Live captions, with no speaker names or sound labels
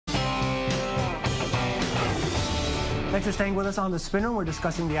Thanks for staying with us on The Spinner. We're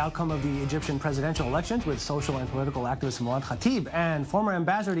discussing the outcome of the Egyptian presidential elections with social and political activist Mouad Khateb and former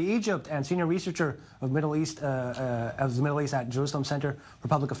ambassador to Egypt and senior researcher of the Middle East at Jerusalem Center for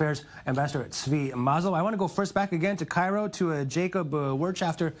Public Affairs, Ambassador Tzvi Mazel. I want to go first back again to Cairo to Jacob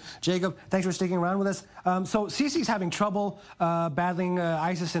Wirtschafter. Jacob, thanks for sticking around with us. So Sisi's having trouble battling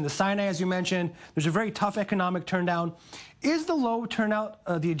ISIS in the Sinai, as you mentioned. There's a very tough economic turndown. Is the low turnout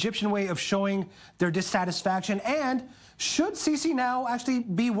the Egyptian way of showing their dissatisfaction? And should Sisi now actually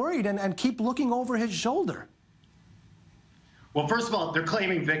be worried and keep looking over his shoulder? Well, first of all, they're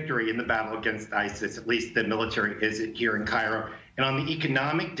claiming victory in the battle against ISIS, at least the military is here in Cairo. And on the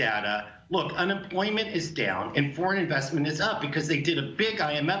economic data, look, unemployment is down and foreign investment is up because they did a big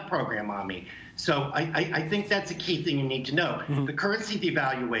IMF program on me. So I think that's a key thing you need to know. The currency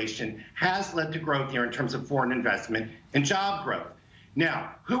devaluation has led to growth here in terms of foreign investment and job growth.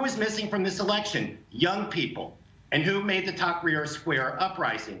 Now, who is missing from this election? Young people. And who made the Tahrir Square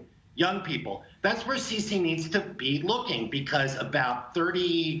uprising? Young people. That's where Sisi needs to be looking, because about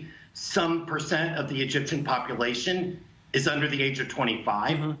 30-some% of the Egyptian population is under the age of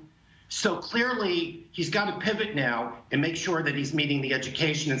 25. So clearly, he's got to pivot now and make sure that he's meeting the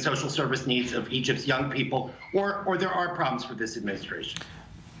education and social service needs of Egypt's young people, or there are problems for this administration.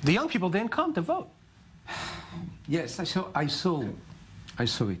 The young people didn't come to vote. Yes, I saw it.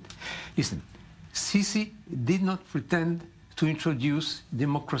 Listen, Sisi did not pretend to introduce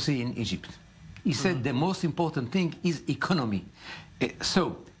democracy in Egypt. He said the most important thing is economy.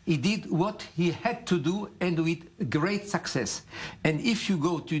 So he did what he had to do, and with great success. And if you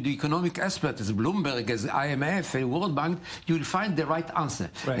go to the economic aspect, as Bloomberg, as IMF, and World Bank, you will find the right answer.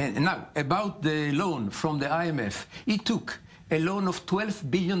 Right. And now, about the loan from the IMF, he took a loan of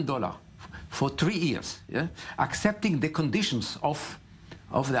 $12 billion for 3 years, accepting the conditions of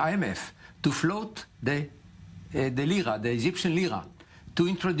the IMF to float the lira, the Egyptian lira, to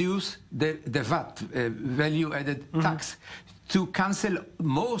introduce the VAT, value-added tax, to cancel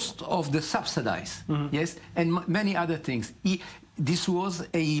most of the subsidies, yes, and many other things. This was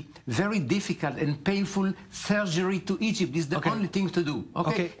a very difficult and painful surgery to Egypt. It's the only thing to do,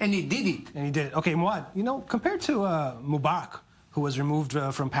 okay? And he did it. And he did it. Okay, Mouad, you know, compared to Mubarak, who was removed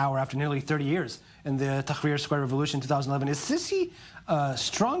from power after nearly 30 years in the Tahrir Square Revolution in 2011, is Sisi a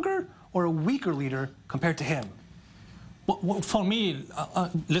stronger or a weaker leader compared to him? Well, for me,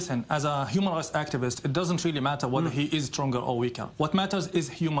 listen, as a human rights activist, it doesn't really matter whether he is stronger or weaker. What matters is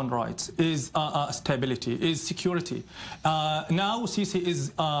human rights, is stability, is security. Now Sisi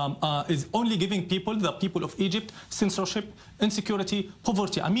is only giving the people of Egypt, censorship, insecurity,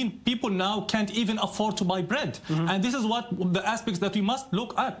 poverty. I mean, people now can't even afford to buy bread. And this is what the aspects that we must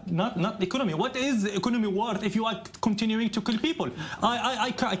look at, not the economy. What is the economy worth if you are continuing to kill people?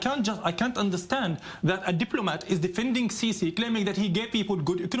 I can't understand that a diplomat is defending Sisi, claiming that he gave people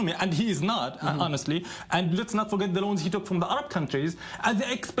good economy, and he is not, honestly. And let's not forget the loans he took from the Arab countries at the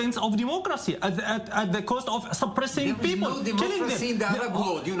expense of democracy, at the cost of suppressing people, no democracy in the Arab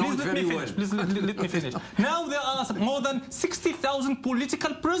world. You know it very well. Please let me finish. Now there are more than 60,000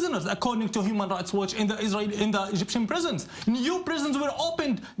 political prisoners, according to Human Rights Watch, in the Egyptian prisons. New prisons were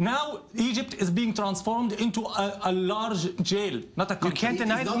opened. Now Egypt is being transformed into a large jail, not a country. You can't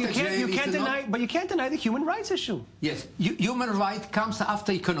deny but you can't deny the human rights issue. Yes, human right comes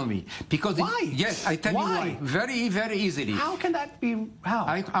after economy, because why? Yes, I tell you why. Very, very easily. How can that be? How?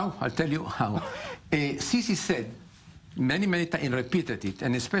 I'll tell you how. Sisi said many times and repeated it,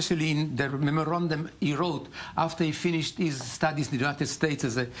 and especially in the memorandum he wrote after he finished his studies in the United States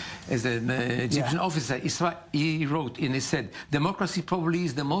as an Egyptian officer. He wrote and he said, democracy probably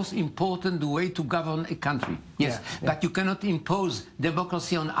is the most important way to govern a country. Yes, but you cannot impose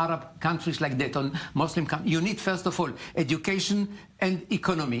democracy on Arab countries like that, on Muslim countries. You need, first of all, education and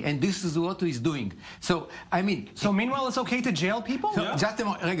economy, and this is what he's doing. So, I mean... So meanwhile, it's okay to jail people? Just a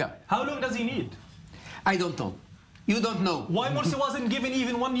moment, how long does he need? I don't know. You don't know. Why Morsi wasn't given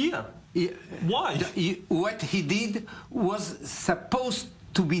even 1 year? Why? What he did was supposed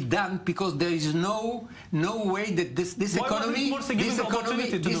to be done, because there is no way that this economy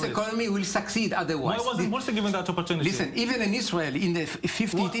will succeed otherwise. Why wasn't Morsi given that opportunity? Listen, even in Israel in the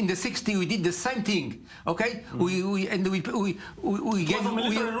 50s, in the 60s, we did the same thing. Okay, we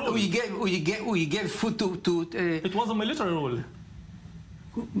gave food to. It was a military rule.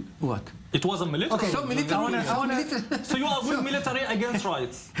 What? It was a military. Okay, so military. So you are with military against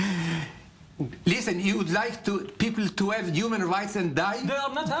rights. Listen, you would like people to have human rights and die? They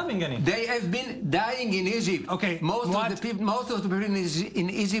are not having any. They have been dying in Egypt. Okay, most of the people in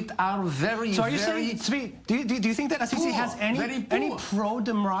Egypt are very. So are you saying, Tzvi, do you think that Sisi has any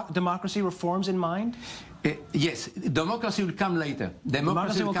pro-democracy reforms in mind? Yes, democracy will come later.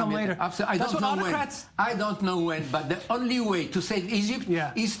 Democracy will come later. Absolutely. I don't know when, but the only way to save Egypt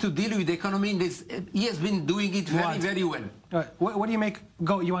is to deal with the economy. He has been doing it very, very well. What do you make?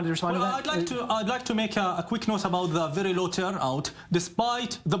 Go. You wanted to respond to that? I'd like to make a quick note about the very low turnout,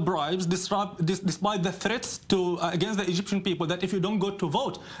 despite the bribes, despite the threats against the Egyptian people that if you don't go to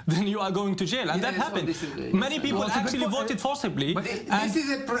vote, then you are going to jail, and that happened. Many people actually voted forcibly. But this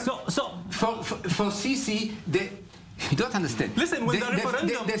is for Sisi. You don't understand. Listen, with the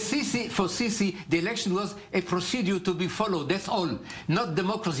referendum... For Sisi, the election was a procedure to be followed. That's all. Not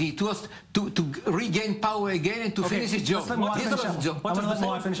democracy. It was to regain power again and to finish his job. What is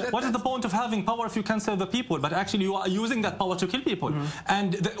the point of having power if you can't serve the people? But actually, you are using that power to kill people.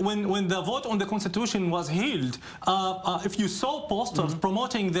 And when the vote on the Constitution was held, if you saw posters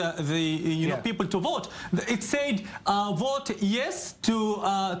promoting the people to vote, it said, vote yes to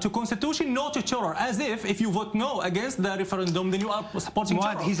Constitution, no to terror. As if you vote no against the referendum, then you are supporting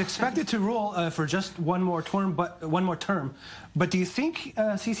terror. He's expected to rule for just one more term. But do you think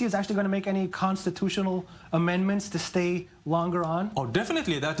Sisi is actually going to make any constitutional amendments to stay longer on? Oh,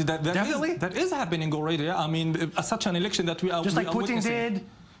 definitely. That is happening already. I mean, such an election that we are just like Putin did.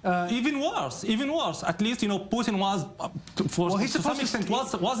 Even worse. At least, Putin was, he's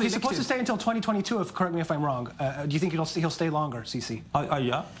supposed to stay until 2022. Correct me if I'm wrong. Do you think he'll stay longer, Sisi?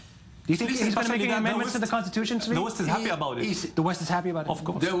 Yeah. Do you think he's going to make any amendments to the Constitution? The West is happy about it. The West is happy about it? Of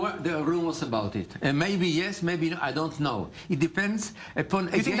course. There are rumors about it. Maybe yes, maybe no, I don't know. It depends upon...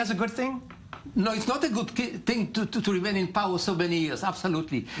 Do you think that's a good thing? No, it's not a good thing to remain in power so many years,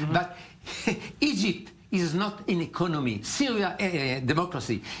 absolutely. But Egypt is not an economy. Syria,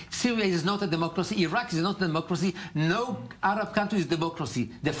 democracy. Syria is not a democracy. Iraq is not a democracy. No Arab country is democracy.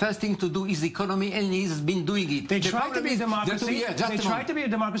 The first thing to do is economy, and he's been doing it. They tried to be a democracy. They tried to be a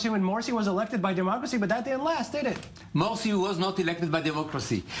democracy when Morsi was elected by democracy, but that didn't last, did it? Morsi was not elected by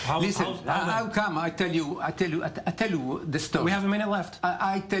democracy. Listen, how come? I tell you the story. We have a minute left.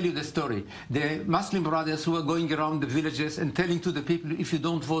 I tell you the story. The Muslim brothers who are going around the villages and telling to the people, if you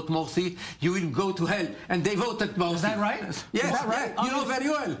don't vote Morsi, you will go to hell. And they voted Morsi. Is that right? Yes. Is that right? You know very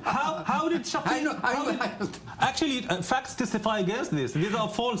well. How did Shafiq... Actually, facts testify against this. These are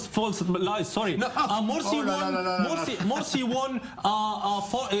false lies. Sorry. No. Morsi won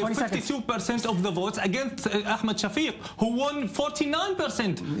 52% of the votes against Ahmed Shafiq, who won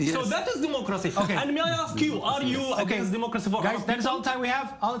 49%. Yes. So that is democracy. Okay. And may I ask you, are you against democracy for guys? That is all the time we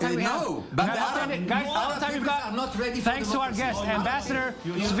have. All the time we have. No, but guys, all the time we've got. Are not ready for thanks to our guests, Ambassador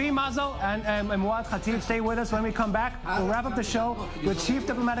Zvi Mazel and Mouad Khateb. Stay with us. When we come back, we'll wrap up the show with Chief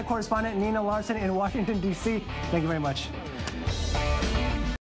Diplomatic Correspondent Nina Larson in Washington, D.C. Thank you very much.